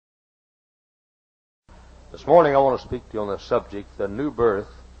This morning I want to speak to you on the subject, the new birth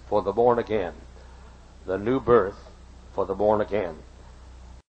for the born again. The new birth for the born again.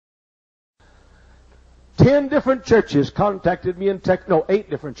 10 different churches contacted me in Texas. No, 8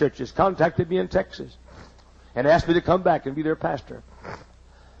 different churches contacted me in Texas and asked me to come back and be their pastor.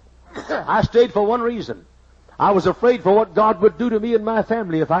 I stayed for one reason. I was afraid for what God would do to me and my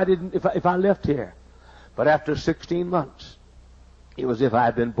family if I left here. But after 16 months, it was as if I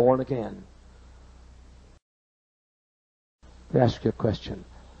had been born again. Let me ask you a question.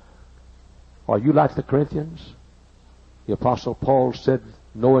 Are you like the Corinthians? The Apostle Paul said,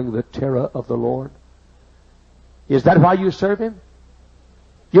 knowing the terror of the Lord. Is that why you serve Him?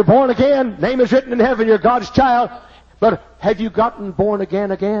 You're born again. Name is written in heaven. You're God's child. But have you gotten born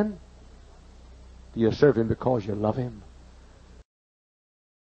again again? Do you serve Him because you love Him?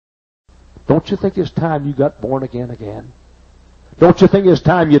 Don't you think it's time you got born again again? Don't you think it's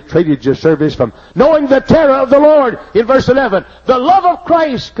time you traded your service from knowing the terror of the Lord in verse 11, the love of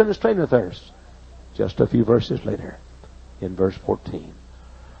Christ constraineth thirst. Just a few verses later, in verse 14,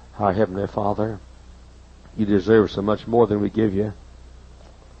 our Heavenly Father, You deserve so much more than we give You.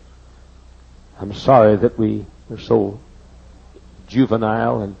 I'm sorry that we are so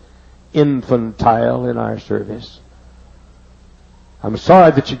juvenile and infantile in our service. I'm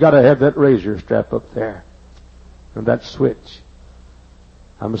sorry that you got to have that razor strap up there and that switch.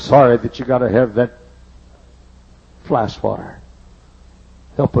 I'm sorry that you got to have that flash water.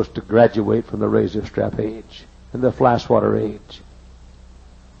 Help us to graduate from the razor strap age and the flash water age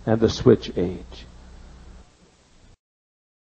and the switch age.